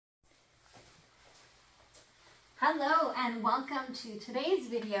Hello and welcome to today's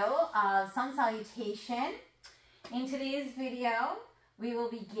video of sun salutation. In today's video, we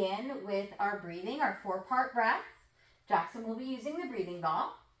will begin with our breathing, our 4-part breath. Jackson will be using the breathing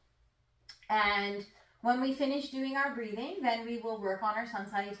ball. And when we finish doing our breathing, then we will work on our sun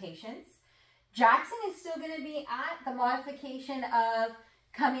salutations. Jackson is still going to be at the modification of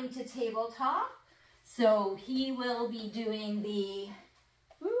coming to tabletop. So he will be doing the,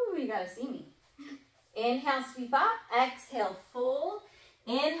 ooh, you gotta see me. Inhale, sweep up, exhale, fold.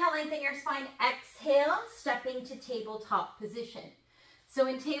 Inhale, lengthen your spine, exhale, stepping to tabletop position. So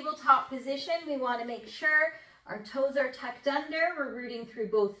in tabletop position, we want to make sure our toes are tucked under. We're rooting through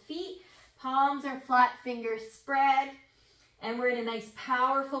both feet. Palms are flat, fingers spread. And we're in a nice,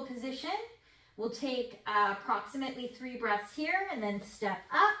 powerful position. We'll take approximately 3 breaths here and then step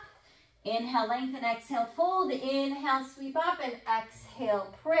up. Inhale, lengthen, exhale, fold. Inhale, sweep up, and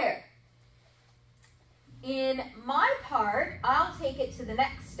exhale, prayer. In my part, I'll take it to the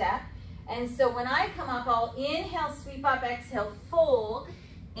next step. And so when I come up, I'll inhale, sweep up, exhale, fold.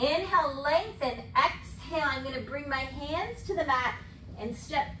 Inhale, lengthen, exhale. I'm going to bring my hands to the mat and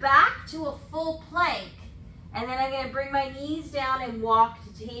step back to a full plank. And then I'm going to bring my knees down and walk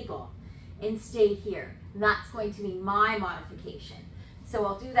to table and stay here. And that's going to be my modification. So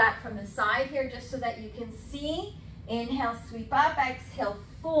I'll do that from the side here just so that you can see. Inhale, sweep up, exhale,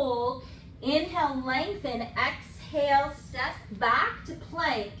 fold. Inhale, lengthen, exhale, step back to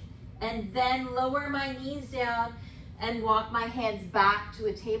plank, and then lower my knees down and walk my hands back to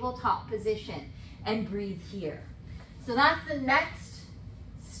a tabletop position and breathe here. So that's the next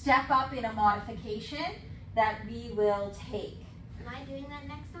step up in a modification that we will take. Am I doing that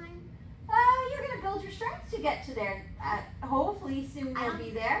next time? You're going to build your strength to get to there. Hopefully soon you'll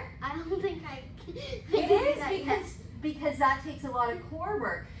be there. I don't think I can. It is because that takes a lot of core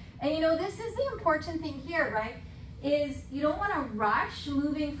work. And you know, this is the important thing here, right? Is you don't want to rush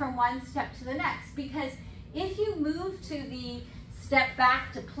moving from one step to the next, because if you move to the step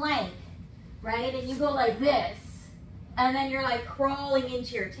back to plank, right, and you go like this, and then you're like crawling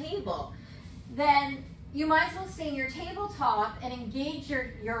into your table, then you might as well stay in your tabletop and engage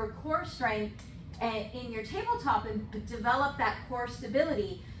your core strength in your tabletop and develop that core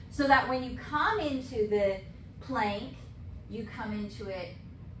stability so that when you come into the plank, you come into it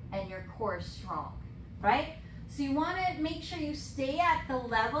and your core is strong, right? So you want to make sure you stay at the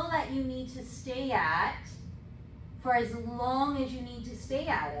level that you need to stay at for as long as you need to stay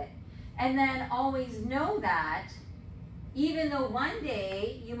at it. And then always know that even though one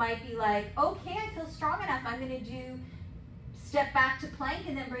day you might be like, okay, I feel strong enough, I'm going to do step back to plank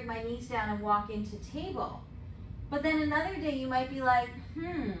and then bring my knees down and walk into table. But then another day you might be like,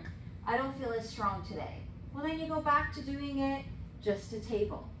 I don't feel as strong today. Well, then you go back to doing it just to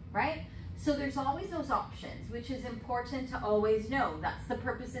table, right? So there's always those options, which is important to always know. That's the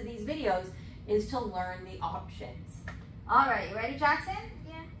purpose of these videos, is to learn the options. All right, you ready, Jackson?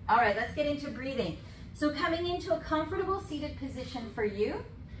 Yeah. All right, let's get into breathing. So coming into a comfortable seated position for you.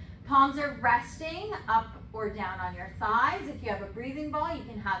 Palms are resting up or down on your thighs. If you have a breathing ball, you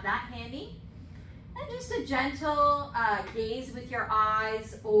can have that handy. And just a gentle gaze with your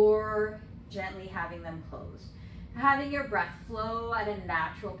eyes or gently having them closed. Having your breath flow at a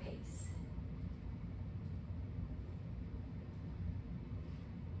natural pace.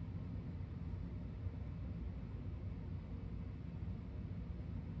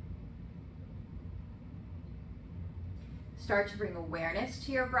 Start to bring awareness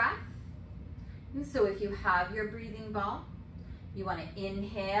to your breath. And so if you have your breathing ball, you want to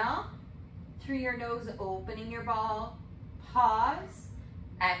inhale through your nose, opening your ball, pause,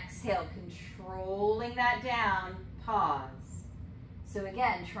 exhale, controlling that down, pause. So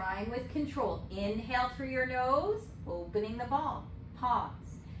again, trying with control. Inhale through your nose, opening the ball, pause.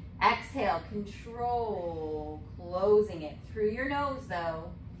 Exhale, control, closing it through your nose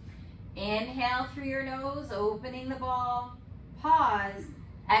though. Inhale through your nose, opening the ball, pause.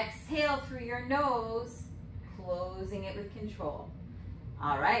 Exhale through your nose, closing it with control.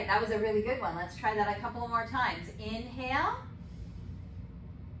 All right, that was a really good one. Let's try that a couple more times. Inhale,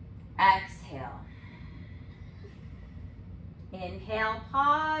 exhale. Inhale,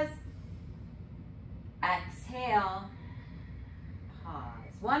 pause. Exhale,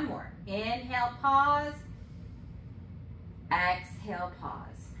 pause. One more. Inhale, pause. Exhale, pause.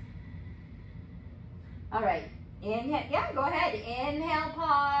 All right, inhale, yeah, go ahead. Inhale,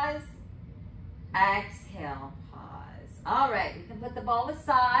 pause. Exhale, pause. All right, we can put the ball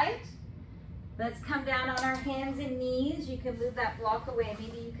aside. Let's come down on our hands and knees. You can move that block away.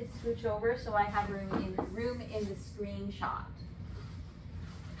 Maybe you could scooch over so I have room in the screenshot.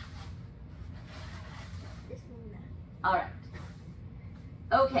 This one. All right.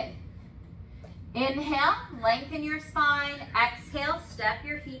 Okay. Inhale, lengthen your spine. Exhale, step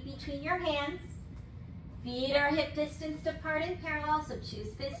your feet between your hands. Feet are hip distance apart and parallel, so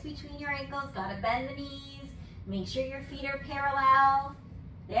choose fists between your ankles. Gotta bend the knees. Make sure your feet are parallel.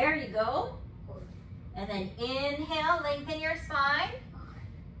 There you go. And then inhale, lengthen your spine.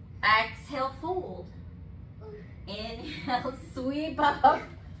 Exhale, fold. Inhale, sweep up.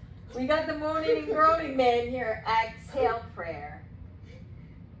 We got the moaning and groaning man here. Exhale, prayer.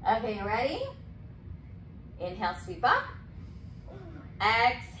 Okay, you ready? Inhale, sweep up.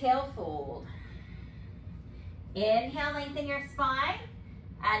 Exhale, fold. Inhale, lengthen your spine.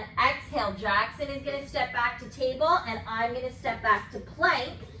 And exhale, Jackson is going to step back to table, and I'm going to step back to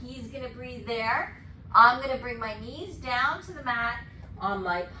plank. He's going to breathe there. I'm going to bring my knees down to the mat on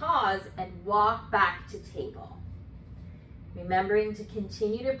my paws and walk back to table. Remembering to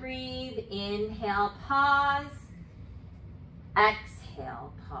continue to breathe. Inhale, pause.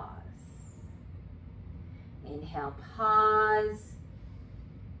 Exhale, pause. Inhale, pause.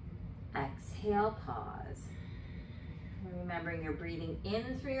 Exhale, pause. And remembering you're breathing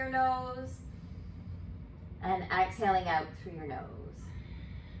in through your nose and exhaling out through your nose.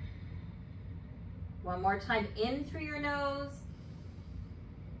 One more time, in through your nose.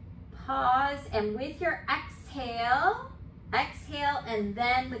 Pause, and with your exhale, exhale, and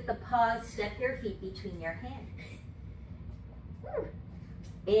then with the pause, step your feet between your hands.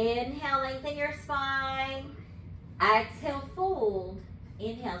 Inhale, lengthen your spine. Exhale, fold.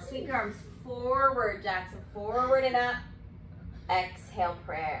 Inhale, sweep your arms forward, Jackson, forward and up. Exhale,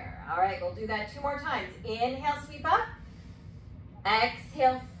 prayer. All right, we'll do that 2 more times. Inhale, sweep up.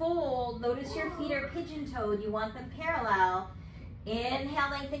 Exhale, fold. Notice your feet are pigeon-toed. You want them parallel.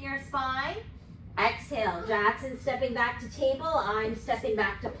 Inhale, lengthen your spine. Exhale, Jackson stepping back to table. I'm stepping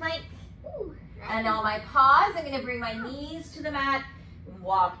back to plank. And on my pause, I'm going to bring my knees to the mat and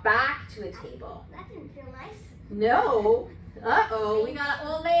walk back to a table. That didn't feel nice. No. Uh-oh, we got an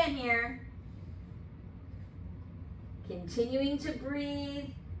old man here. Continuing to breathe.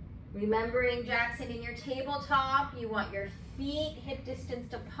 Remembering, Jackson, in your tabletop, you want your feet hip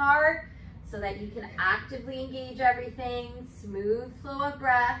distance apart so that you can actively engage everything. Smooth flow of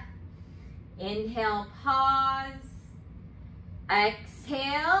breath. Inhale, pause.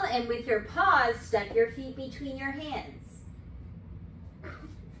 Exhale, and with your pause, step your feet between your hands.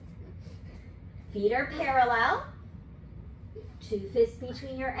 Feet are parallel. 2 fists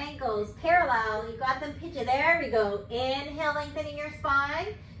between your ankles, parallel. You got them pigeon. There we go. Inhale, lengthening your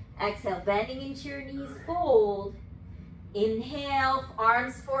spine. Exhale, bending into your knees, fold. Inhale,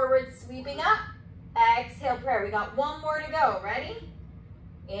 arms forward, sweeping up. Exhale, prayer. We got 1 more to go. Ready?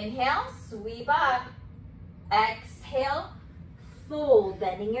 Inhale, sweep up. Exhale, fold,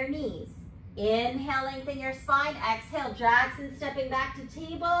 bending your knees. Inhale, lengthen your spine. Exhale, Jackson stepping back to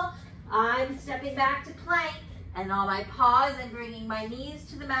table. I'm stepping back to plank. And on my pause, I'm bringing my knees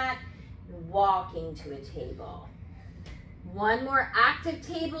to the mat and walking to a table. 1 more active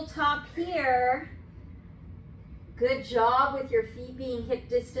tabletop here. Good job with your feet being hip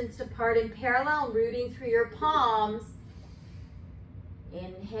distanced apart and parallel, rooting through your palms.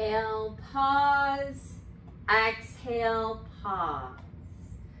 Inhale, pause. Exhale, pause.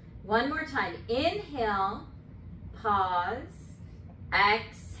 1 more time. Inhale, pause.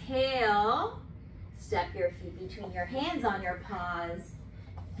 Exhale. Step your feet between your hands on your pause.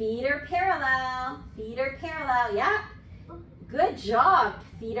 Feet are parallel. Feet are parallel. Yeah. Good job.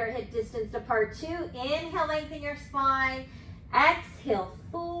 Feet are hip distance apart too. Inhale, lengthen your spine. Exhale,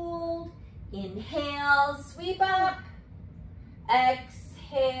 fold. Inhale, sweep up.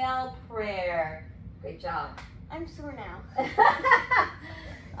 Exhale, prayer. Great job. I'm sore now.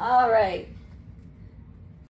 All right.